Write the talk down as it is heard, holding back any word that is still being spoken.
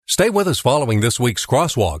Stay with us following this week's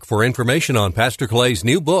Crosswalk for information on Pastor Clay's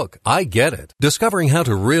new book, I Get It, Discovering How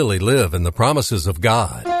to Really Live in the Promises of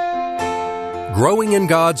God. Growing in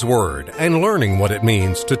God's Word and learning what it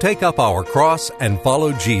means to take up our cross and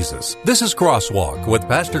follow Jesus. This is Crosswalk with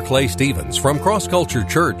Pastor Clay Stevens from Cross Culture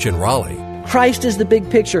Church in Raleigh. Christ is the big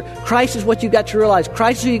picture. Christ is what you got to realize.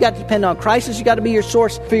 Christ is who you got to depend on. Christ is you got to be your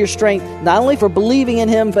source for your strength, not only for believing in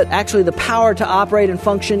Him, but actually the power to operate and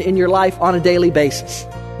function in your life on a daily basis.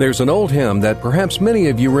 There's an old hymn that perhaps many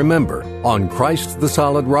of you remember. On Christ the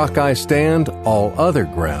solid rock I stand, all other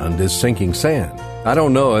ground is sinking sand. I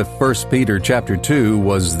don't know if 1 Peter chapter 2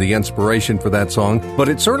 was the inspiration for that song, but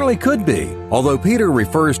it certainly could be. Although Peter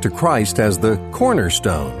refers to Christ as the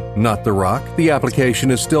cornerstone, not the rock, the application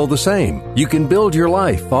is still the same. You can build your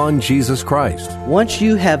life on Jesus Christ. Once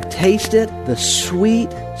you have tasted the sweet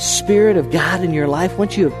Spirit of God in your life,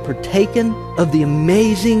 once you have partaken of the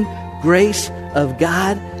amazing grace of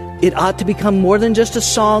God, it ought to become more than just a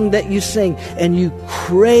song that you sing, and you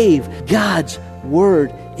crave God's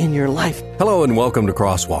Word in your life. Hello and welcome to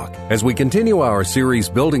Crosswalk. As we continue our series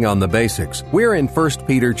Building on the Basics, we're in 1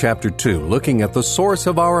 Peter chapter 2, looking at the source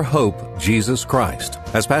of our hope, Jesus Christ.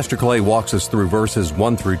 As Pastor Clay walks us through verses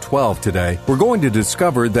 1 through 12 today, we're going to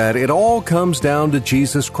discover that it all comes down to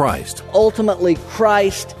Jesus Christ. Ultimately,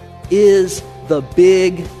 Christ is the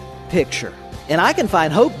big picture. And I can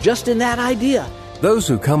find hope just in that idea. Those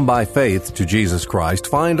who come by faith to Jesus Christ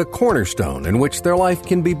find a cornerstone in which their life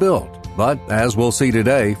can be built. But, as we'll see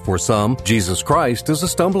today, for some, Jesus Christ is a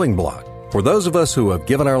stumbling block. For those of us who have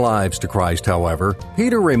given our lives to Christ, however,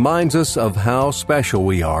 Peter reminds us of how special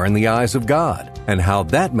we are in the eyes of God, and how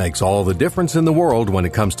that makes all the difference in the world when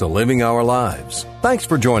it comes to living our lives. Thanks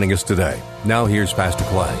for joining us today. Now here's Pastor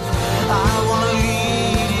Clay. I want to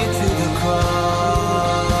lead you to the cross.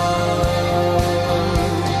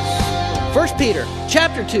 1 Peter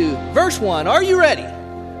chapter 2, verse 1. Are you ready?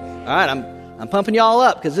 All right, I'm pumping you all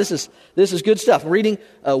up because this is good stuff. I'm reading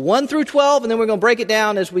 1 through 12, and then we're going to break it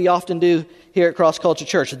down as we often do here at Cross Culture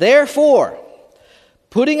Church. Therefore,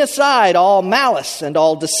 putting aside all malice and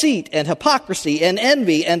all deceit and hypocrisy and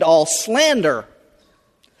envy and all slander,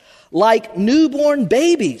 like newborn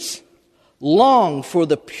babies, long for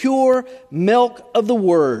the pure milk of the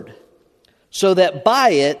Word, so that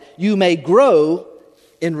by it you may grow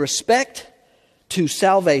in respect to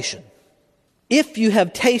salvation, if you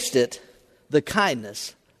have tasted the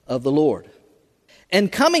kindness of the Lord.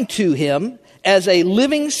 And coming to Him as a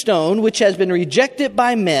living stone, which has been rejected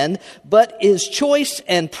by men, but is choice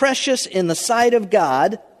and precious in the sight of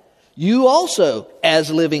God, you also,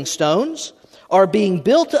 as living stones, are being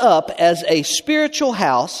built up as a spiritual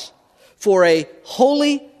house for a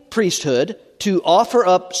holy priesthood, to offer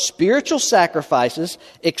up spiritual sacrifices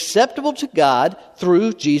acceptable to God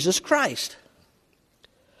through Jesus Christ.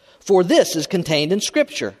 For this is contained in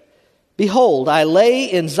Scripture. Behold, I lay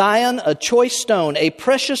in Zion a choice stone, a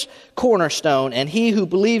precious cornerstone, and he who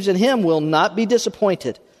believes in Him will not be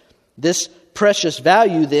disappointed. This precious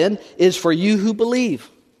value, then, is for you who believe.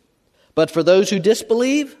 But for those who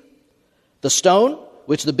disbelieve, the stone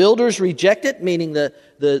which the builders rejected, meaning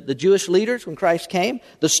the Jewish leaders when Christ came,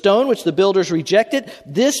 the stone which the builders rejected,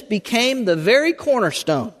 this became the very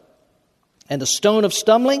cornerstone, and a stone of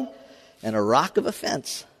stumbling and a rock of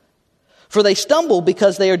offense. For they stumble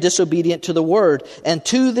because they are disobedient to the word, and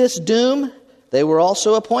to this doom they were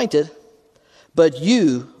also appointed. But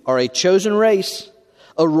you are a chosen race,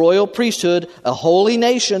 a royal priesthood, a holy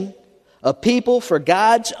nation, a people for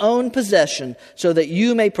God's own possession, so that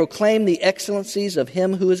you may proclaim the excellencies of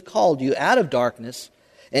Him who has called you out of darkness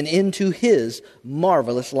and into His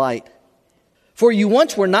marvelous light. For you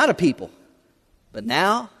once were not a people, but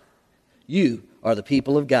now you are the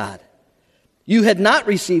people of God. You had not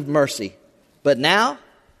received mercy, but now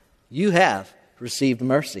you have received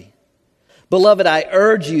mercy. Beloved, I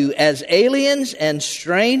urge you as aliens and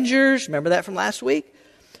strangers, remember that from last week,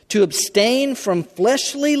 to abstain from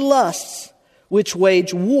fleshly lusts which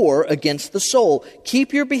wage war against the soul.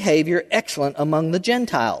 Keep your behavior excellent among the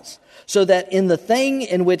Gentiles, so that in the thing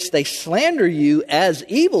in which they slander you as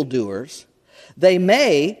evildoers, they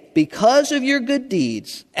may, because of your good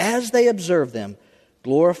deeds, as they observe them,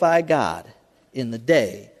 glorify God in the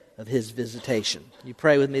day of His visitation. You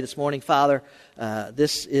pray with me this morning. Father,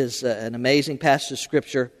 this is an amazing passage of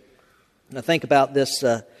Scripture. And I think about this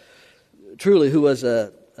truly who was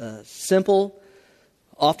a simple,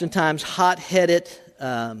 oftentimes hot-headed,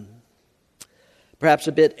 perhaps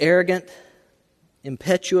a bit arrogant,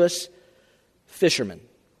 impetuous fisherman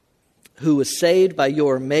who was saved by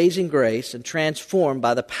your amazing grace and transformed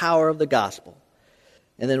by the power of the gospel.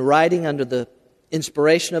 And then writing under the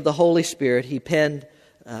inspiration of the Holy Spirit, he penned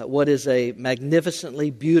what is a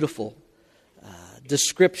magnificently beautiful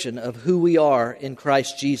description of who we are in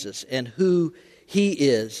Christ Jesus and who He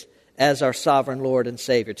is as our sovereign Lord and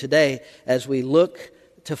Savior. Today, as we look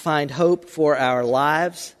to find hope for our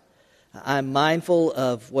lives, I'm mindful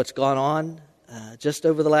of what's gone on just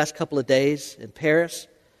over the last couple of days in Paris.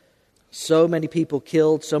 So many people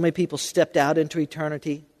killed, so many people stepped out into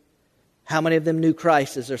eternity. How many of them knew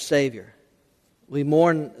Christ as their Savior? We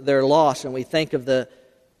mourn their loss and we think of the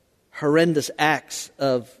horrendous acts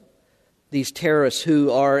of these terrorists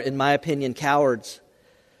who are, in my opinion, cowards.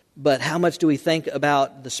 But how much do we think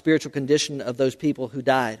about the spiritual condition of those people who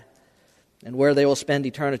died and where they will spend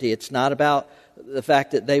eternity? It's not about the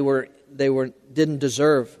fact that they didn't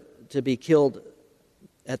deserve to be killed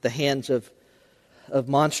at the hands of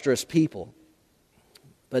monstrous people,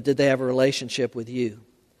 but did they have a relationship with you?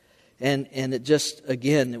 And it just,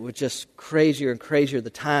 again, it was just crazier and crazier the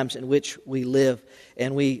times in which we live.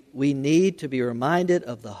 And we need to be reminded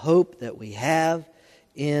of the hope that we have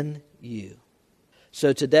in you.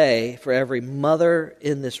 So today, for every mother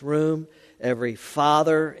in this room, every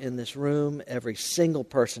father in this room, every single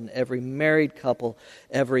person, every married couple,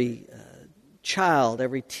 every child,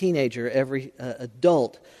 every teenager, every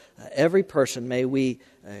adult, every person, may we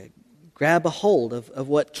grab a hold of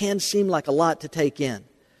what can seem like a lot to take in.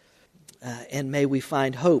 And may we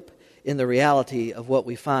find hope in the reality of what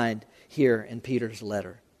we find here in Peter's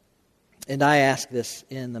letter. And I ask this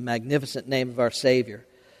in the magnificent name of our Savior,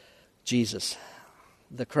 Jesus,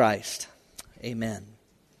 the Christ. Amen.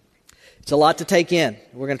 It's a lot to take in.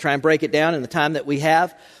 We're going to try and break it down in the time that we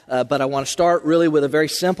have, but I want to start really with a very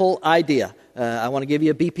simple idea. I want to give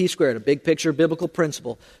you a BP squared, a big picture biblical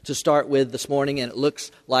principle to start with this morning, and it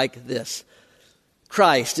looks like this.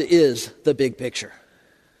 Christ is the big picture.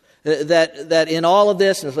 That in all of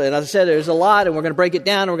this, and as I said, there's a lot, and we're going to break it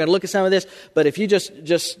down, and we're going to look at some of this, but if you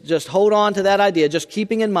just hold on to that idea, just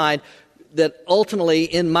keeping in mind that ultimately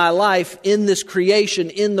in my life, in this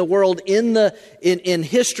creation, in the world, in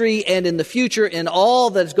history and in the future, in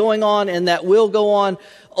all that's going on and that will go on,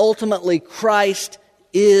 ultimately Christ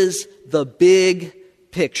is the big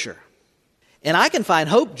picture. And I can find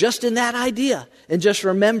hope just in that idea and just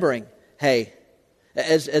remembering, hey,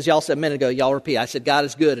 as y'all said a minute ago, y'all repeat, I said God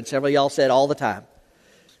is good, and several of y'all said all the time.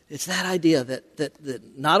 It's that idea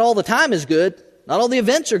that not all the time is good, not all the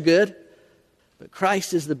events are good, but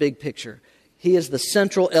Christ is the big picture. He is the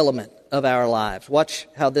central element of our lives. Watch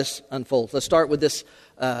how this unfolds. Let's start with this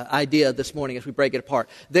idea this morning as we break it apart.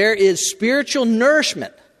 There is spiritual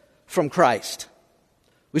nourishment from Christ.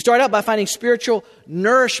 We start out by finding spiritual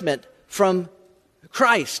nourishment from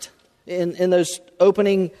Christ in those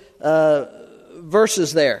opening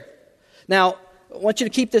verses there. Now, I want you to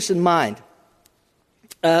keep this in mind.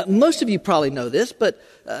 Most of you probably know this, but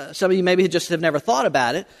some of you maybe just have never thought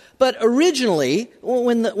about it. But originally,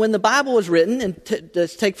 when the Bible was written, and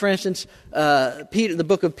let's take for instance Peter, the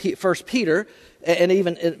book of 1 Peter, and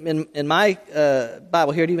even in my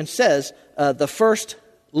Bible here, it even says the first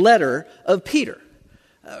letter of Peter.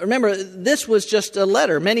 Remember, this was just a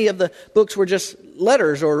letter. Many of the books were just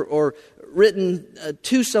letters or written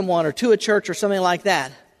to someone or to a church or something like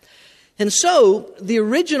that. And so the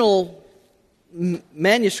original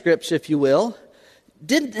manuscripts, if you will,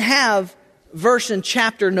 didn't have verse and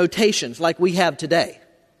chapter notations like we have today,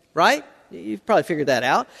 right? You've probably figured that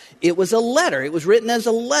out. It was a letter. It was written as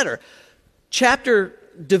a letter. Chapter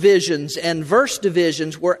divisions and verse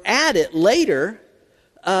divisions were added later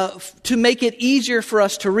to make it easier for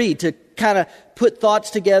us to read, to kind of put thoughts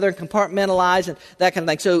together and compartmentalize and that kind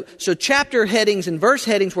of thing. So chapter headings and verse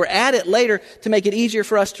headings were added later to make it easier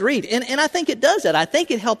for us to read. And I think it does that. I think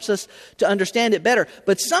it helps us to understand it better.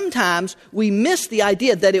 But sometimes we miss the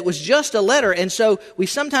idea that it was just a letter. And so we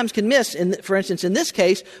sometimes can miss, for instance, in this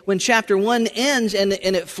case, when chapter 1 ends and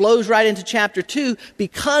it flows right into chapter 2,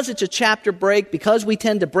 because it's a chapter break, because we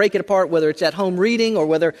tend to break it apart, whether it's at home reading or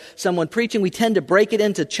whether someone preaching, we tend to break it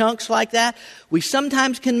into chunks like that. We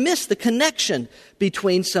sometimes can miss the connection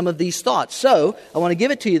between some of these thoughts. So, I want to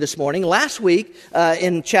give it to you this morning. Last week,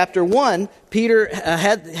 in chapter 1, Peter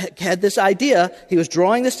had this idea. He was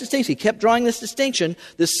drawing this distinction. He kept drawing this distinction,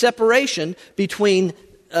 this separation between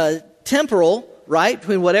temporal, right?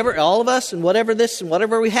 Between whatever, all of us and whatever this and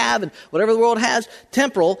whatever we have and whatever the world has,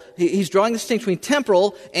 temporal. He's drawing the distinction between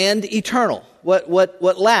temporal and eternal.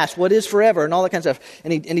 What lasts, what is forever, and all that kind of stuff.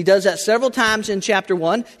 And he does that several times in chapter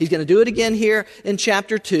 1. He's going to do it again here in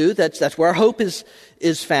chapter 2. That's where our hope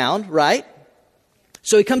is found, right?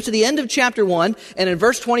 So he comes to the end of chapter 1, and in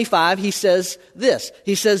verse 25, he says this.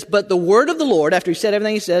 He says, but the word of the Lord, after he said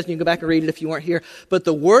everything he says, and you can go back and read it if you weren't here, but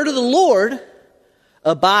the word of the Lord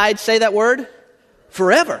abides, say that word,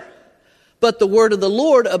 forever. But the word of the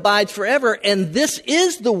Lord abides forever. And this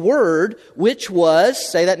is the word which was,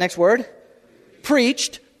 say that next word,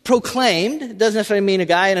 preached, proclaimed. It doesn't necessarily mean a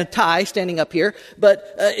guy in a tie standing up here,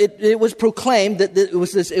 but it was proclaimed that it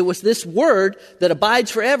was this word that abides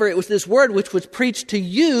forever. It was this word which was preached to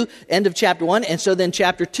you, end of chapter 1. And so then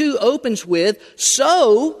chapter 2 opens with,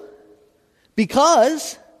 so,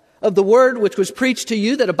 because of the word which was preached to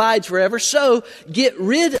you that abides forever, so get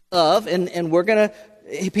rid of, and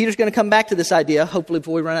Peter's going to come back to this idea, hopefully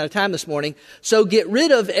before we run out of time this morning. So get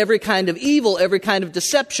rid of every kind of evil, every kind of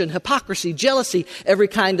deception, hypocrisy, jealousy, every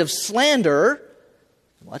kind of slander.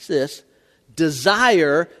 Watch this.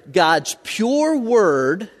 Desire God's pure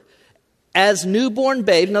word as newborn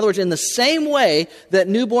babes. In other words, in the same way that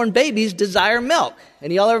newborn babies desire milk.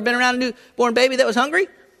 Any of y'all ever been around a newborn baby that was hungry?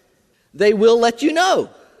 They will let you know.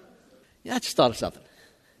 Yeah, I just thought of something.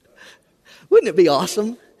 Wouldn't it be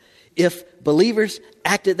awesome if believers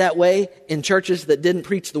acted that way in churches that didn't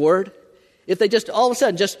preach the word? If they just all of a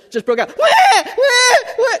sudden just broke out, wah, wah,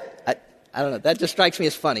 wah. I don't know. That just strikes me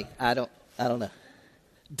as funny. I don't know.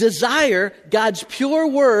 Desire God's pure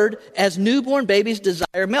word as newborn babies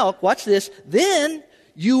desire milk. Watch this. Then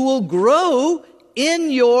you will grow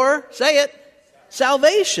in your, say it,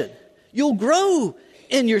 salvation. You'll grow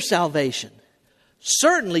in your salvation.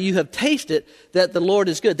 Certainly you have tasted that the Lord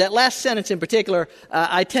is good. That last sentence in particular,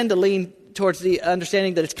 I tend to lean towards the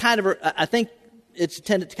understanding that it's kind of, I think it's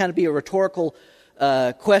intended to kind of be a rhetorical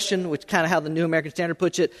question, which is kind of how the New American Standard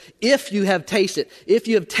puts it. If you have tasted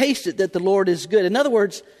that the Lord is good. In other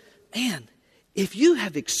words, man, if you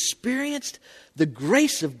have experienced the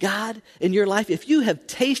grace of God in your life, if you have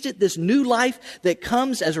tasted this new life that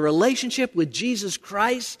comes as a relationship with Jesus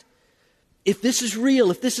Christ, if this is real,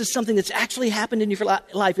 if this is something that's actually happened in your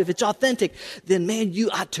life, if it's authentic, then man, you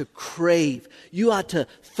ought to crave, you ought to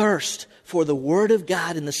thirst for the Word of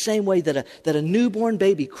God in the same way that a newborn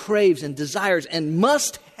baby craves and desires and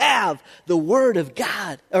must have the Word of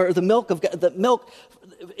God, or the milk of God, the milk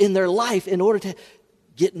in their life in order to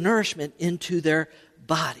get nourishment into their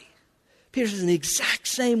body. Peter says in the exact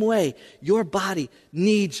same way, your body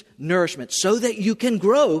needs nourishment so that you can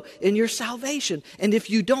grow in your salvation. And if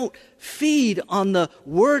you don't feed on the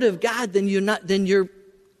Word of God, then you're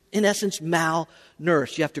in essence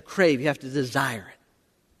malnourished. You have to crave, you have to desire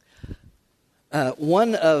it.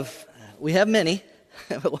 We have many,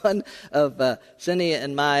 but one of Cindy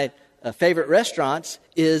and my favorite restaurants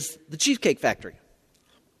is the Cheesecake Factory.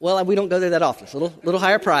 Well, we don't go there that often. It's a little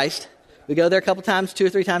higher priced. We go there a couple times, 2 or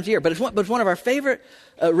 3 times a year. But it's one of our favorite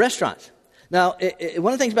restaurants. Now,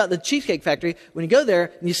 one of the things about the Cheesecake Factory, when you go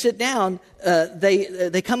there and you sit down,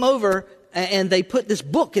 they come over and they put this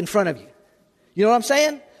book in front of you. You know what I'm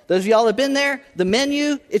saying? Those of y'all that have been there, the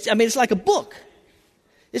menu, it's like a book.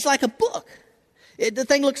 It's like a book. The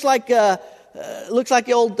thing looks like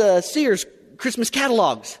the old Sears Christmas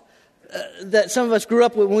catalogs that some of us grew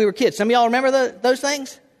up with when we were kids. Some of y'all remember those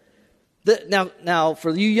things? Now,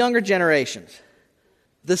 for you younger generations,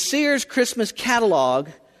 the Sears Christmas catalog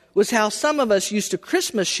was how some of us used to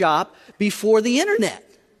Christmas shop before the internet.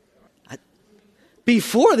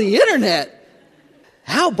 Before the internet?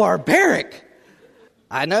 How barbaric.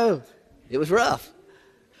 I know. It was rough.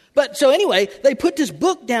 But so anyway, they put this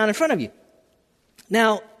book down in front of you.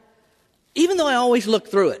 Now, even though I always look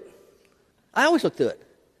through it, I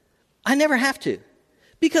never have to.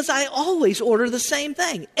 Because I always order the same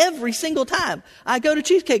thing every single time I go to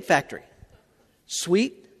Cheesecake Factory.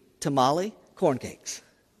 Sweet tamale corn cakes.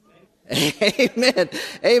 Amen.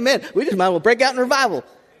 Amen. We just might as well break out in revival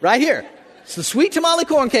right here. It's the sweet tamale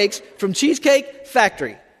corn cakes from Cheesecake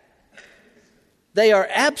Factory. They are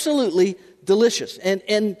absolutely delicious.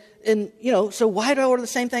 And so why do I order the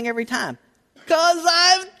same thing every time? Because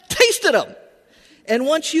I've tasted them. And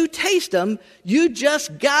once you taste them, you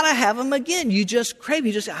just got to have them again. You just crave.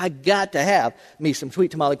 You just say, I got to have me some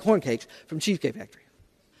sweet tamale corn cakes from Cheesecake Factory.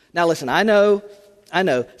 Now listen, I know.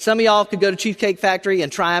 Some of y'all could go to Cheesecake Factory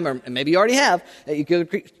and try them, or maybe you already have. You go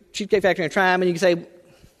to Cheesecake Factory and try them, and you can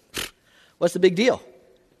say, what's the big deal?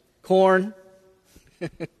 Corn,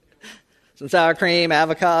 some sour cream,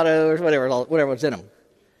 avocado, or whatever was in them.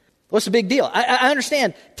 What's the big deal? I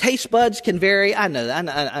understand taste buds can vary. I know that.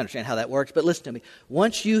 I understand how that works. But listen to me.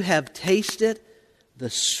 Once you have tasted the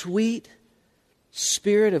sweet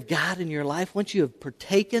Spirit of God in your life, once you have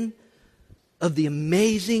partaken of the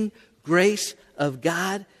amazing grace of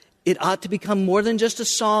God, it ought to become more than just a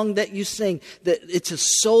song that you sing. That it's a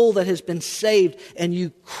soul that has been saved, and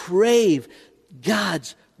you crave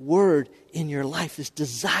God's Word in your life, this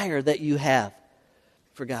desire that you have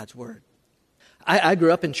for God's Word. I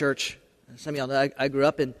grew up in church. Some of y'all know I grew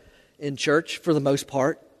up in in church for the most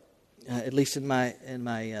part, at least in my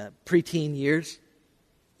preteen years.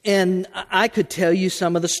 And I could tell you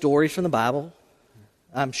some of the stories from the Bible,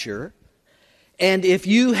 I'm sure. And if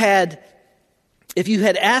you had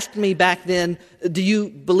asked me back then, do you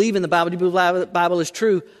believe in the Bible? Do you believe the Bible is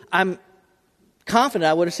true? I'm confident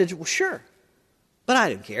I would have said, well, sure. But I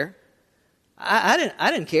didn't care. I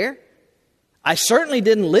didn't care. I certainly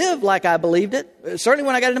didn't live like I believed it. Certainly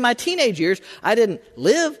when I got into my teenage years, I didn't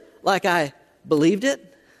live like I believed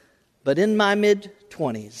it. But in my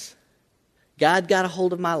mid-20s, God got a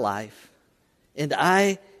hold of my life, and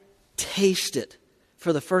I tasted,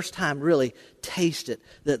 for the first time really, tasted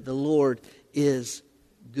that the Lord is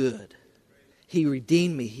good. He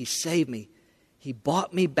redeemed me. He saved me. He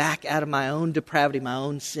bought me back out of my own depravity, my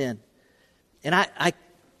own sin. And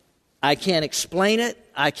I can't explain it.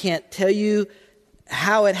 I can't tell you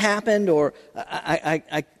how it happened, or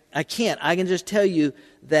I can't. I can just tell you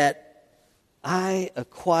that I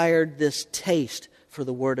acquired this taste for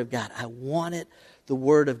the Word of God. I wanted the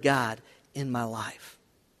Word of God in my life.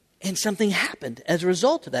 And something happened as a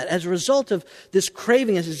result of that. As a result of this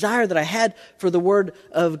craving and desire that I had for the Word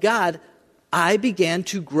of God, I began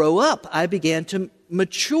to grow up. I began to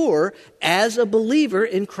mature as a believer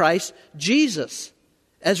in Christ Jesus.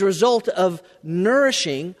 As a result of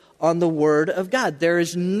nourishing on the Word of God. There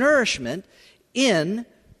is nourishment in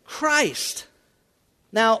Christ.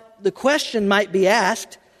 Now, the question might be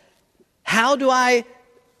asked, how do I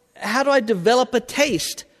develop a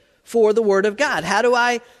taste for the Word of God? How do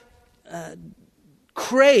I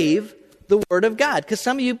crave the Word of God? Because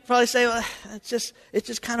some of you probably say, well, it's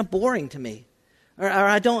just kind of boring to me. Or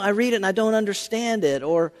I read it and I don't understand it,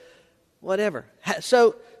 or whatever.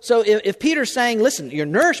 So if Peter's saying, listen, your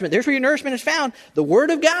nourishment, there's where your nourishment is found. The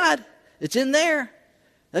Word of God, it's in there.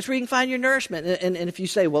 That's where you can find your nourishment. And if you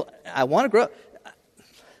say, well, I want to grow up,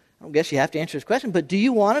 I don't guess you have to answer this question, but do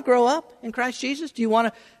you want to grow up in Christ Jesus? Do you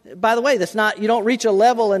want to, by the way, you don't reach a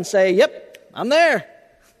level and say, yep, I'm there.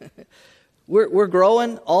 We're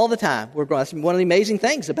growing all the time. We're growing. That's one of the amazing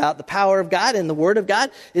things about the power of God and the Word of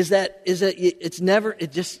God is that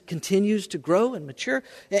it just continues to grow and mature.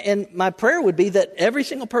 And my prayer would be that every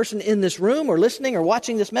single person in this room or listening or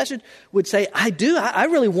watching this message would say, I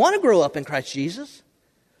really want to grow up in Christ Jesus.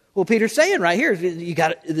 Well, Peter's saying right here, you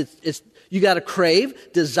got to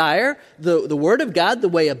crave, desire the Word of God the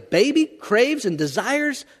way a baby craves and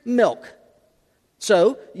desires milk.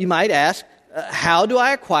 So you might ask, how do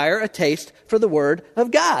I acquire a taste for the Word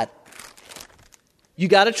of God? You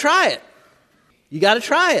got to try it. You got to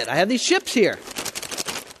try it. I have these chips here.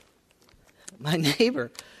 My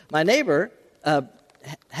neighbor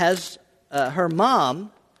has her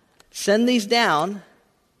mom send these down,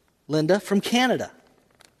 Linda, from Canada.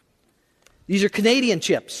 These are Canadian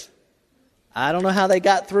chips. I don't know how they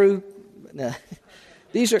got through. No.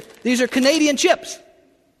 These are Canadian chips.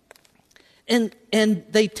 And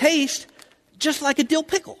they taste just like a dill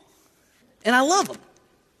pickle. And I love them.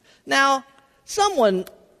 Now, someone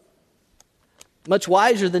much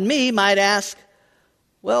wiser than me might ask,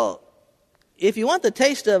 well, if you want the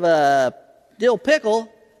taste of a dill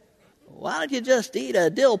pickle, why don't you just eat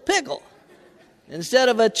a dill pickle instead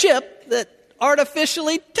of a chip that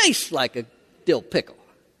artificially tastes like a dill pickle?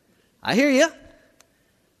 I hear you.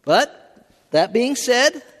 But that being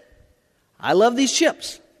said, I love these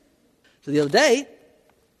chips. So the other day,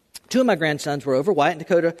 two of my grandsons were over. Wyatt and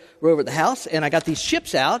Dakota were over at the house, and I got these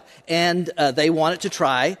chips out, and they wanted to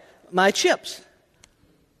try my chips.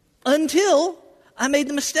 Until I made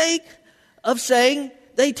the mistake of saying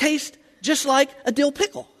they taste just like a dill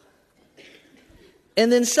pickle.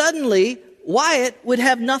 And then suddenly, Wyatt would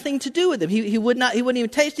have nothing to do with them. He wouldn't even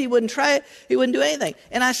taste it. He wouldn't try it. He wouldn't do anything.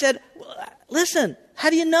 And I said, listen, how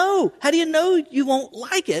do you know? How do you know you won't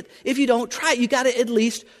like it if you don't try it? You got to at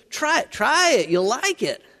least try it. Try it. You'll like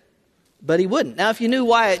it. But he wouldn't. Now, if you knew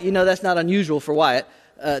Wyatt, you know that's not unusual for Wyatt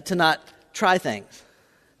to not try things.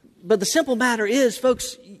 But the simple matter is,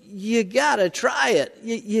 folks, you got to try it.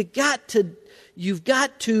 You've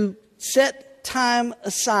got to set time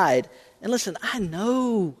aside. And listen, I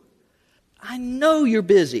know you're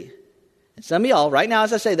busy. And some of y'all right now,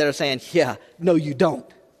 as I say that, are saying, yeah, no, you don't.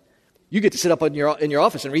 You get to sit up in your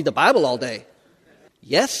office and read the Bible all day.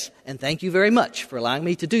 Yes, and thank you very much for allowing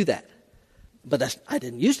me to do that. But I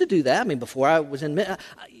didn't used to do that. I mean, before I was in...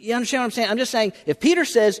 You understand what I'm saying? I'm just saying, if Peter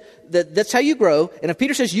says that's how you grow, and if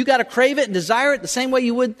Peter says you got to crave it and desire it the same way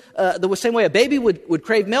you would, the same way a baby would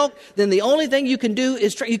crave milk, then the only thing you can do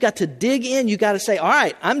is you got to dig in. You got to say, all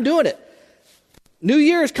right, I'm doing it. New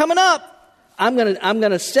Year is coming up. I'm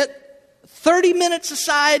gonna set 30 minutes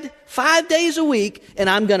aside 5 days a week, and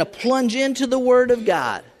I'm going to plunge into the Word of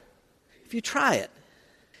God. if you try it.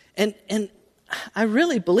 And I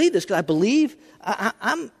really believe this because I believe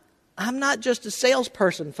I'm not just a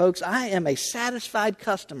salesperson, folks. I am a satisfied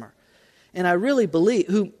customer. And I really believe,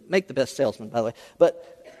 who make the best salesmen, by the way,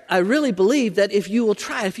 but I really believe that if you will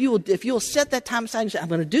try, if you will set that time aside and say, I'm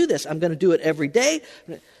going to do this, I'm going to do it every day,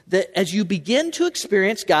 that as you begin to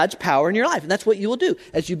experience God's power in your life, and that's what you will do,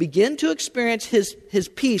 as you begin to experience His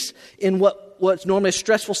peace in what's normally a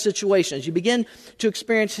stressful situation, as you begin to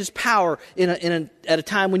experience His power at a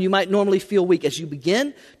time when you might normally feel weak, as you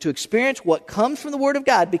begin to experience what comes from the Word of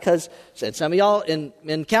God, because, said some of y'all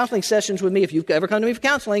in counseling sessions with me, if you've ever come to me for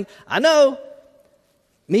counseling, I know,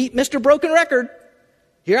 meet Mr. Broken Record.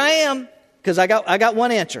 Here I am, because I got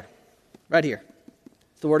one answer right here.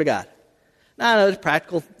 It's the Word of God. Now, I know it's a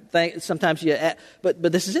practical thing. Sometimes but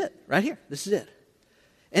this is it right here. This is it.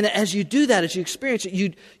 And as you do that, as you experience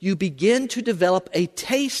it, you begin to develop a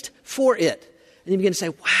taste for it. And you begin to say,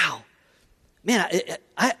 wow, man,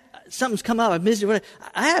 something's come up. I've missed it.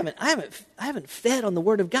 I haven't fed on the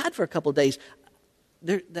Word of God for a couple of days.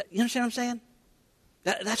 You understand what I'm saying?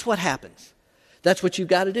 That's what happens. That's what you've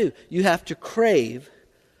got to do. You have to crave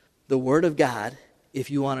the Word of God if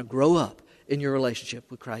you want to grow up in your relationship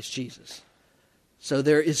with Christ Jesus. So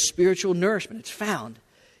there is spiritual nourishment. It's found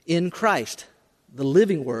in Christ, the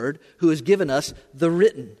living Word, who has given us the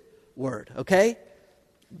written Word. Okay?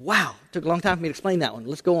 Wow. Took a long time for me to explain that one.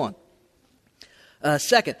 Let's go on.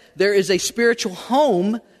 Second, there is a spiritual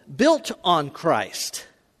home built on Christ.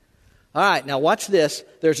 All right, now watch this.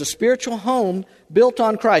 There's a spiritual home built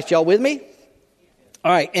on Christ. Y'all with me?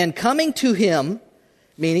 All right, and coming to Him,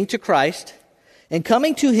 meaning to Christ, and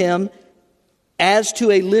coming to Him as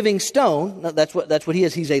to a living stone. That's what He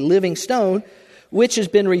is. He's a living stone, which has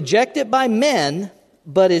been rejected by men,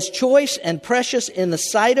 but is choice and precious in the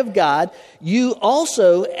sight of God. You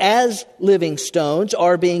also, as living stones,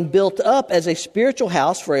 are being built up as a spiritual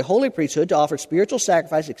house for a holy priesthood to offer spiritual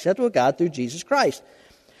sacrifice acceptable to God through Jesus Christ.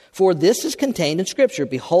 For this is contained in Scripture.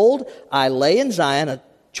 Behold, I lay in Zion a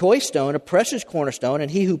choice stone, a precious cornerstone, and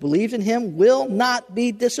he who believes in Him will not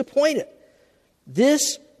be disappointed.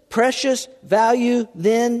 This precious value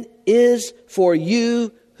then is for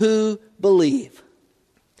you who believe.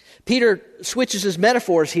 Peter switches his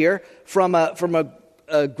metaphors here from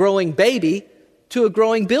a growing baby to a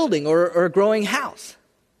growing building or a growing house.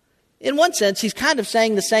 In one sense, he's kind of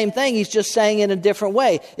saying the same thing. He's just saying it in a different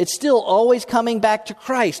way. It's still always coming back to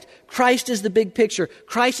Christ. Christ is the big picture.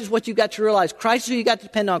 Christ is what you've got to realize. Christ is who you got to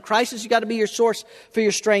depend on. Christ is you got to be your source for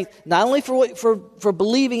your strength, not only for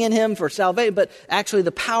believing in Him, for salvation, but actually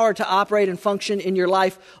the power to operate and function in your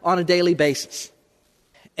life on a daily basis.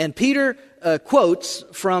 And Peter quotes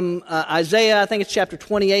from Isaiah, I think it's chapter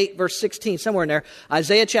 28, verse 16, somewhere in there.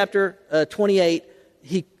 Isaiah chapter 28,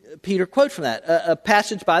 Peter quotes from that. A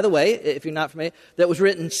passage, by the way, if you're not familiar, that was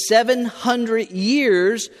written 700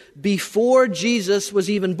 years before Jesus was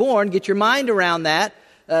even born. Get your mind around that.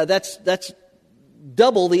 That's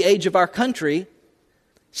double the age of our country.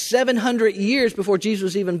 700 years before Jesus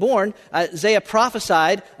was even born, Isaiah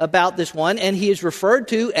prophesied about this one, and he is referred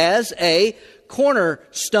to as a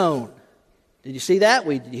cornerstone. Did you see that?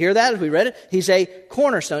 Did you hear that as we read it? He's a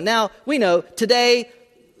cornerstone. Now, we know today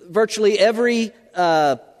virtually every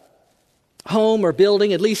home or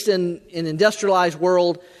building, at least in an industrialized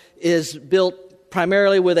world, is built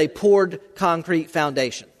primarily with a poured concrete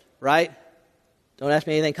foundation, right? Don't ask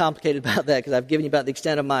me anything complicated about that because I've given you about the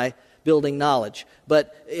extent of my building knowledge.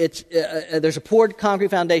 But there's a poured concrete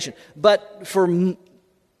foundation. But for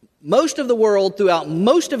most of the world, throughout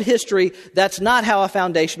most of history, that's not how a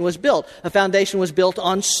foundation was built. A foundation was built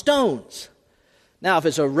on stones. Now, if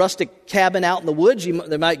it's a rustic cabin out in the woods,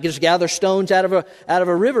 they might just gather stones out of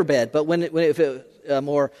a riverbed. But if it's a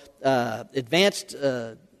more advanced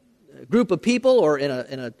group of people or in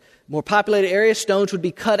a more populated area, stones would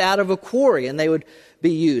be cut out of a quarry and they would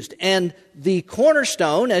be used. And the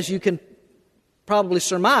cornerstone, as you can probably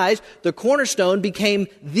surmise, the cornerstone became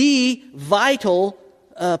the vital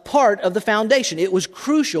part of the foundation. It was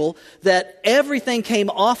crucial that everything came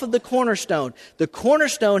off of the cornerstone. The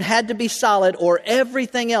cornerstone had to be solid or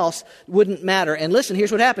everything else wouldn't matter. And listen,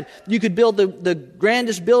 here's what happened. You could build the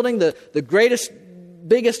grandest building, the greatest,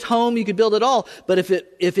 biggest home, you could build it all. But if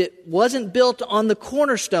it wasn't built on the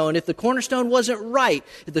cornerstone, if the cornerstone wasn't right,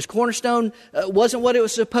 if this cornerstone wasn't what it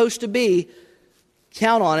was supposed to be,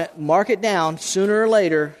 count on it, mark it down, sooner or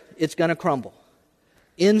later, it's going to crumble.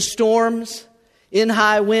 In storms, in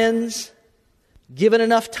high winds, given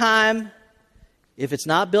enough time, if it's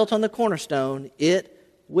not built on the cornerstone, it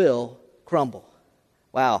will crumble.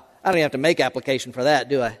 Wow. I don't even have to make application for that,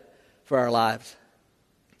 do I? For our lives.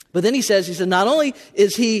 But then he says, not only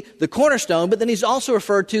is he the cornerstone, but then he's also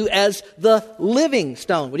referred to as the living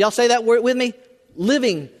stone. Would y'all say that word with me?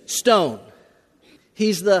 Living stone.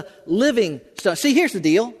 He's the living stone. See, here's the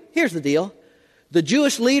deal. The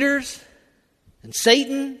Jewish leaders and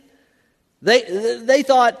Satan, they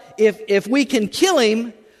thought if we can kill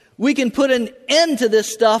him, we can put an end to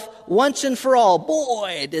this stuff once and for all.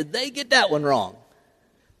 Boy, did they get that one wrong.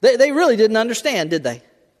 They really didn't understand, did they?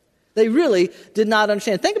 They really did not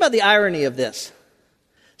understand. Think about the irony of this.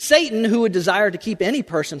 Satan, who would desire to keep any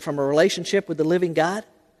person from a relationship with the living God,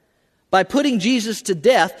 by putting Jesus to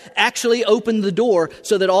death, actually opened the door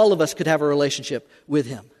so that all of us could have a relationship with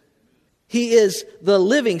him. He is the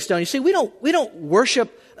living stone. You see, we don't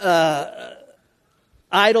worship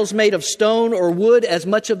idols made of stone or wood as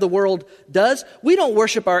much of the world does. We don't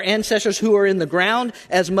worship our ancestors who are in the ground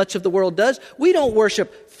as much of the world does. We don't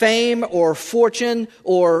worship fame or fortune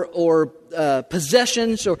or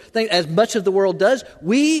possessions or things as much of the world does.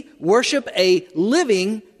 We worship a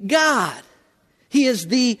living God. He is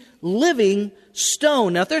the living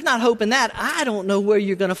stone. Now, if there's not hope in that, I don't know where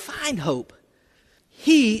you're going to find hope.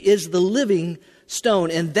 He is the living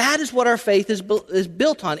stone, and that is what our faith is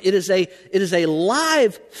built on. It is a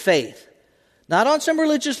live faith, not on some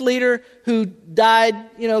religious leader who died,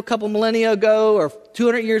 a couple millennia ago or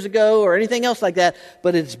 200 years ago or anything else like that,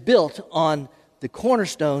 but it's built on the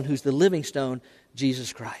cornerstone, who's the living stone,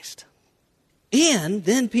 Jesus Christ. And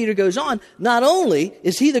then Peter goes on, not only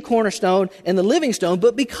is he the cornerstone and the living stone,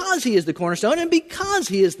 but because he is the cornerstone and because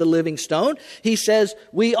he is the living stone, he says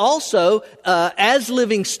we also, as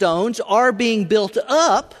living stones, are being built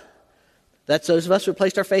up. That's those of us who have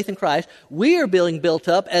placed our faith in Christ. We are being built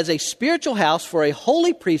up as a spiritual house for a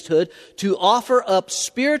holy priesthood to offer up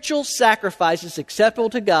spiritual sacrifices acceptable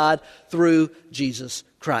to God through Jesus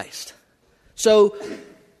Christ. So,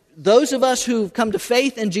 those of us who've come to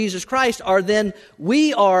faith in Jesus Christ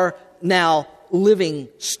we are now living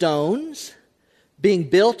stones being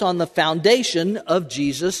built on the foundation of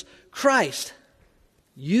Jesus Christ.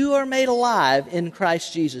 You are made alive in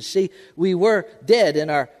Christ Jesus. See, we were dead in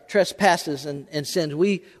our trespasses and sins.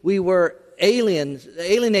 We were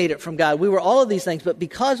alienated from God. We were all of these things, but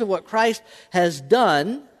because of what Christ has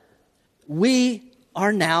done, we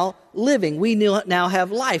are now living. We now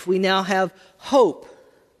have life. We now have hope.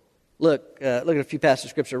 Look at a few passages of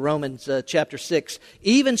Scripture. Romans chapter 6.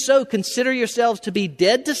 Even so, consider yourselves to be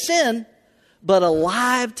dead to sin, but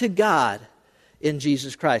alive to God in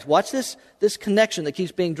Jesus Christ. Watch this connection that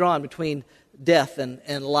keeps being drawn between death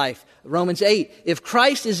and life. Romans 8. If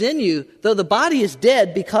Christ is in you, though the body is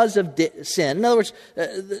dead because of sin. In other words,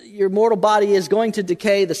 your mortal body is going to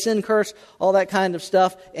decay, the sin curse, all that kind of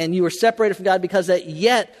stuff, and you are separated from God because of that,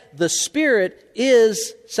 yet the Spirit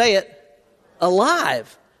is, say it,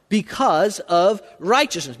 alive. Because of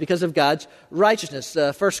righteousness, because of God's righteousness.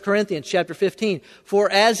 1 Corinthians chapter 15.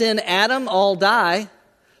 For as in Adam all die,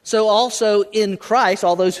 so also in Christ,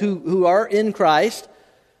 all those who are in Christ,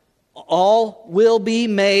 all will be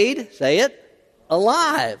made, say it,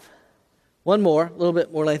 alive. One more, a little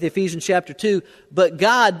bit more lengthy, Ephesians chapter 2. But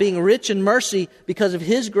God, being rich in mercy, because of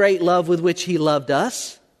his great love with which he loved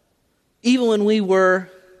us, even when we were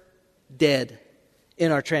dead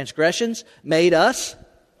in our transgressions, made us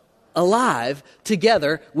alive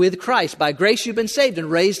together with Christ. By grace you've been saved and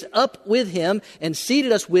raised up with him and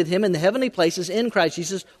seated us with him in the heavenly places in Christ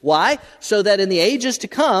Jesus. Why? So that in the ages to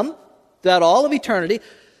come, throughout all of eternity,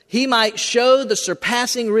 he might show the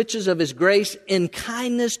surpassing riches of his grace in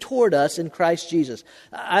kindness toward us in Christ Jesus.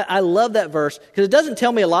 I love that verse because it doesn't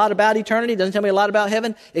tell me a lot about eternity. It doesn't tell me a lot about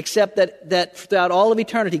heaven, except that throughout all of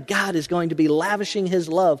eternity, God is going to be lavishing his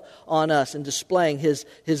love on us and displaying his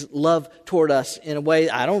love toward us in a way.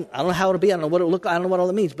 I don't know how it'll be. I don't know what it'll look like. I don't know what all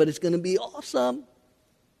it means, but it's going to be awesome.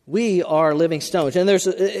 We are living stones. And there's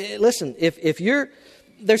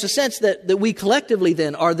there's a sense that we collectively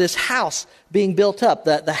then are this house being built up.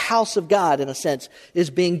 The house of God, in a sense,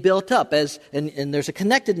 is being built up. And there's a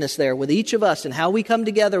connectedness there with each of us and how we come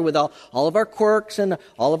together with all of our quirks and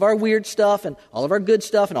all of our weird stuff and all of our good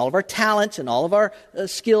stuff and all of our talents and all of our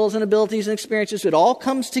skills and abilities and experiences. It all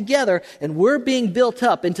comes together and we're being built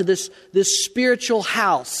up into this spiritual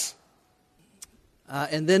house.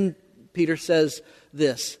 And then Peter says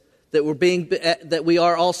this, that we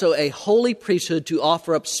are also a holy priesthood to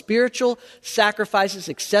offer up spiritual sacrifices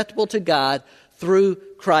acceptable to God through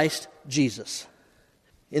Christ Jesus.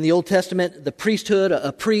 In the Old Testament, the priesthood,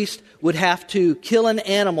 a priest would have to kill an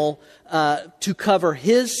animal to cover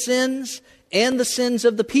his sins and the sins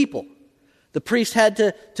of the people. The priest had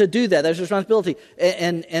to do that. That's responsibility.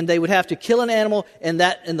 And they would have to kill an animal, and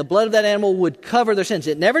the blood of that animal would cover their sins.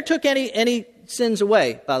 It never took any sins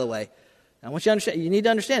away, by the way. I want you to understand, you need to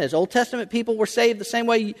understand this. Old Testament people were saved the same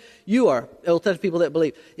way you are, Old Testament people that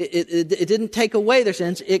believe. It didn't take away their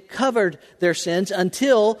sins. It covered their sins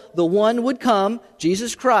until the one would come,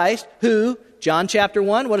 Jesus Christ, who, John chapter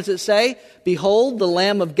 1, what does it say? Behold, the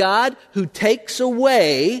Lamb of God who takes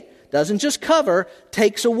away, doesn't just cover,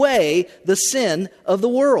 takes away the sin of the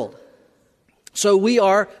world. So we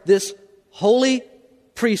are this holy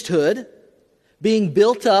priesthood being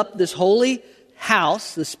built up, this holy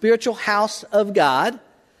house, the spiritual house of God.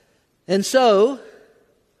 And so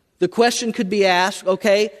the question could be asked,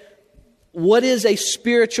 okay, what is a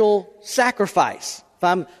spiritual sacrifice? If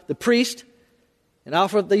I'm the priest and I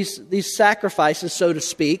offer these sacrifices, so to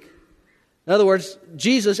speak. In other words,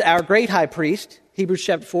 Jesus, our great high priest, Hebrews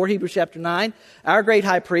chapter 4, Hebrews chapter 9, our great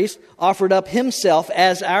high priest offered up himself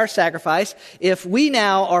as our sacrifice. If we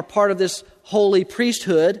now are part of this holy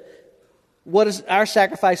priesthood, what does our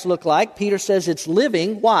sacrifice look like? Peter says it's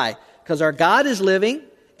living. Why? Because our God is living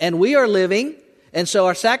and we are living, and so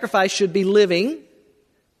our sacrifice should be living.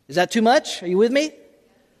 Is that too much? Are you with me?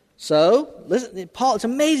 So, listen, Paul, it's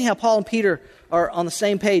amazing how Paul and Peter are on the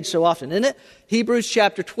same page so often, isn't it? Romans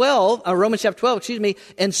chapter 12,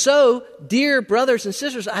 And so, dear brothers and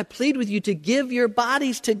sisters, I plead with you to give your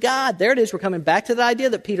bodies to God. There it is. We're coming back to the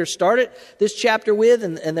idea that Peter started this chapter with,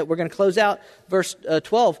 and that we're going to close out verse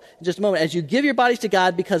 12 in just a moment. As you give your bodies to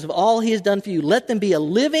God because of all he has done for you, let them be a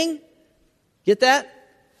living, get that?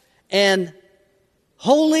 And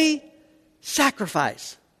holy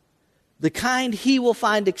sacrifice, the kind he will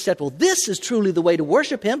find acceptable. This is truly the way to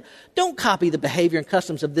worship him. Don't copy the behavior and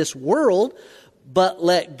customs of this world, but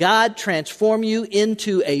let God transform you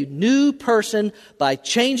into a new person by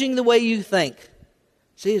changing the way you think.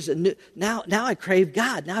 See, now I crave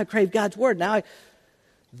God. Now I crave God's word.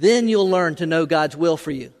 Then you'll learn to know God's will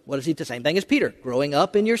for you. What is he? The same thing as Peter. Growing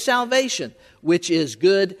up in your salvation, which is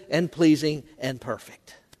good and pleasing and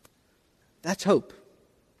perfect. That's hope.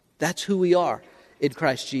 That's who we are in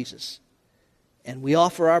Christ Jesus. And we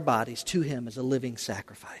offer our bodies to him as a living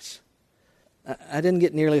sacrifice. I didn't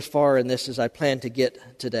get nearly as far in this as I planned to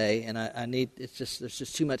get today, and there's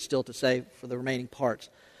just too much still to say for the remaining parts.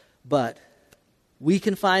 But we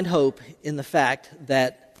can find hope in the fact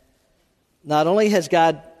that not only has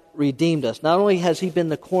God redeemed us, not only has he been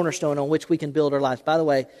the cornerstone on which we can build our lives. By the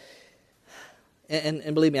way,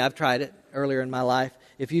 and believe me, I've tried it earlier in my life.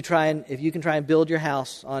 If you can try and build your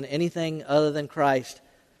house on anything other than Christ,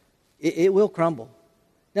 it will crumble.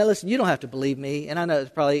 Now listen, you don't have to believe me, and I know there's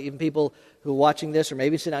probably even people who are watching this or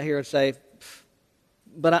maybe sitting out here and say,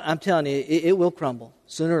 but I'm telling you, it will crumble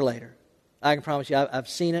sooner or later. I can promise you, I've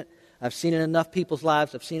seen it. I've seen it in enough people's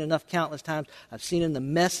lives. I've seen it enough countless times. I've seen it in the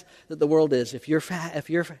mess that the world is. If your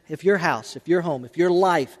house, if your home, if your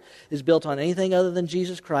life is built on anything other than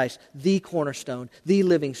Jesus Christ, the cornerstone, the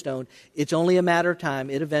living stone, it's only a matter of time.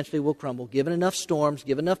 It eventually will crumble. Given enough storms,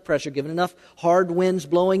 given enough pressure, given enough hard winds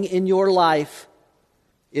blowing in your life,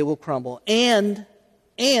 it will crumble. And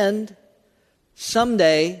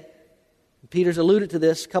someday, Peter's alluded to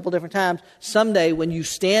this a couple different times, someday when you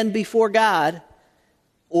stand before God,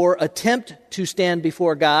 or attempt to stand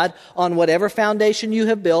before God on whatever foundation you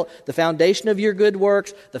have built, the foundation of your good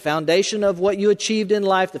works, the foundation of what you achieved in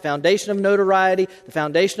life, the foundation of notoriety, the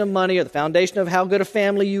foundation of money, or the foundation of how good a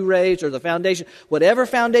family you raised, or the foundation, whatever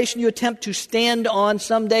foundation you attempt to stand on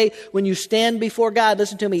someday, when you stand before God,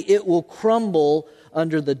 listen to me, it will crumble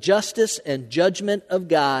under the justice and judgment of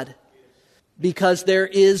God, because there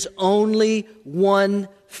is only one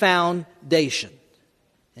foundation,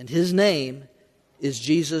 and his name is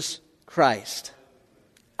Jesus Christ.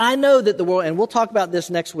 I know that the world, and we'll talk about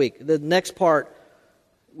this next week. The next part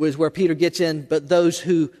was where Peter gets in, but those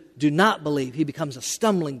who do not believe, he becomes a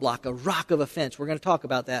stumbling block, a rock of offense. We're going to talk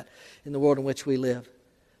about that in the world in which we live.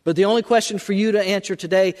 But the only question for you to answer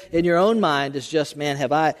today in your own mind is just, man,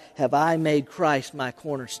 have I made Christ my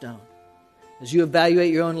cornerstone? As you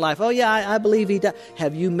evaluate your own life, oh yeah, I believe he died.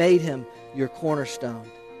 Have you made him your cornerstone?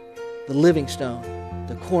 The living stone,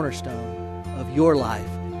 the cornerstone of your life,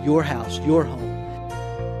 your house, your home.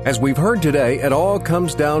 As we've heard today, it all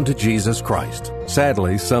comes down to Jesus Christ.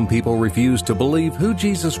 Sadly, some people refuse to believe who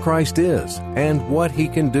Jesus Christ is and what he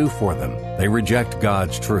can do for them. They reject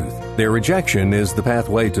God's truth. Their rejection is the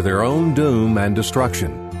pathway to their own doom and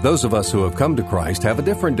destruction. Those of us who have come to Christ have a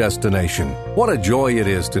different destination. What a joy it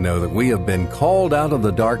is to know that we have been called out of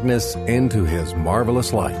the darkness into his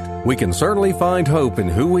marvelous light. We can certainly find hope in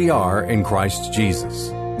who we are in Christ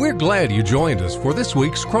Jesus. We're glad you joined us for this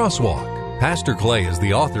week's Crosswalk. Pastor Clay is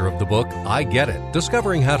the author of the book, I Get It,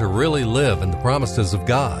 Discovering How to Really Live in the Promises of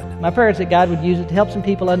God. My prayer is that God would use it to help some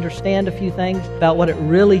people understand a few things about what it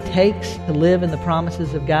really takes to live in the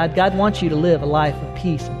promises of God. God wants you to live a life of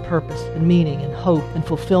peace and purpose and meaning and hope and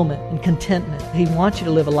fulfillment and contentment. He wants you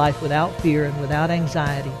to live a life without fear and without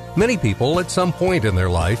anxiety. Many people at some point in their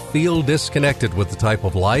life feel disconnected with the type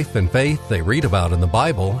of life and faith they read about in the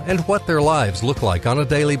Bible and what their lives look like on a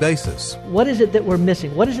daily basis. What is it that we're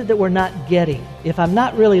missing? What is it that we're not getting? If I'm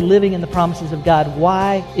not really living in the promises of God,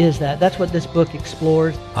 why is that? That's what this book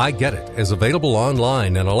explores. I Get It is available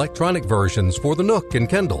online in electronic versions for the Nook and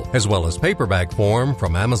Kindle, as well as paperback form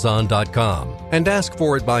from Amazon.com. And ask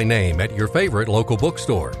for it by name at your favorite local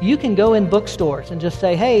bookstore. You can go in bookstores and just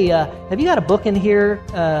say, hey, have you got a book in here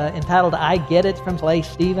entitled I Get It from Clay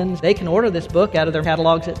Stevens? They can order this book out of their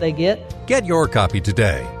catalogs that they get. Get your copy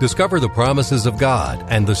today. Discover the promises of God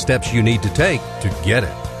and the steps you need to take to get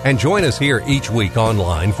it. And join us here each week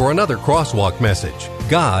online for another Crosswalk message.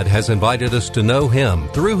 God has invited us to know Him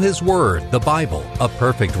through His Word, the Bible, a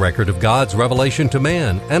perfect record of God's revelation to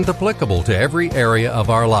man and applicable to every area of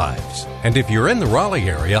our lives. And if you're in the Raleigh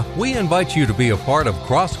area, we invite you to be a part of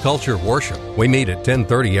Cross Culture Worship. We meet at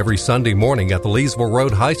 10:30 every Sunday morning at the Leesville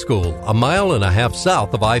Road High School, a mile and a half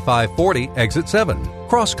south of I-540, exit 7.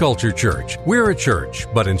 Cross Culture Church. We're a church,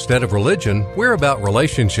 but instead of religion, we're about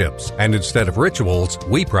relationships. And instead of rituals,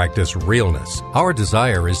 we practice realness. Our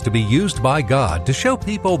desire is to be used by God to show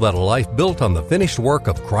people that a life built on the finished work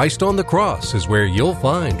of Christ on the cross is where you'll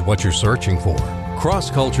find what you're searching for.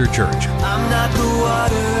 Cross Culture Church. I'm not the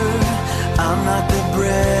water, I'm not the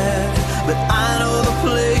bread, but I know the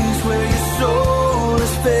place where your soul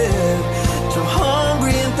is fed. So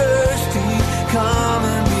hungry and thirsty, come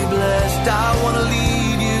and be blessed. I want to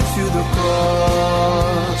lead you to the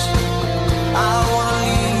cross. I want to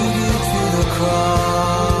lead you to the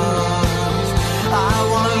cross. I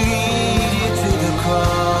want to lead you to the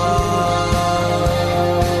cross.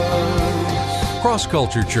 Cross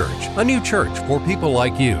Culture Church, a new church for people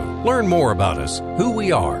like you. Learn more about us, who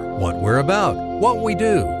we are, what we're about, what we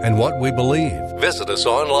do, and what we believe. Visit us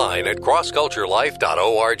online at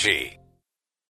crossculturelife.org.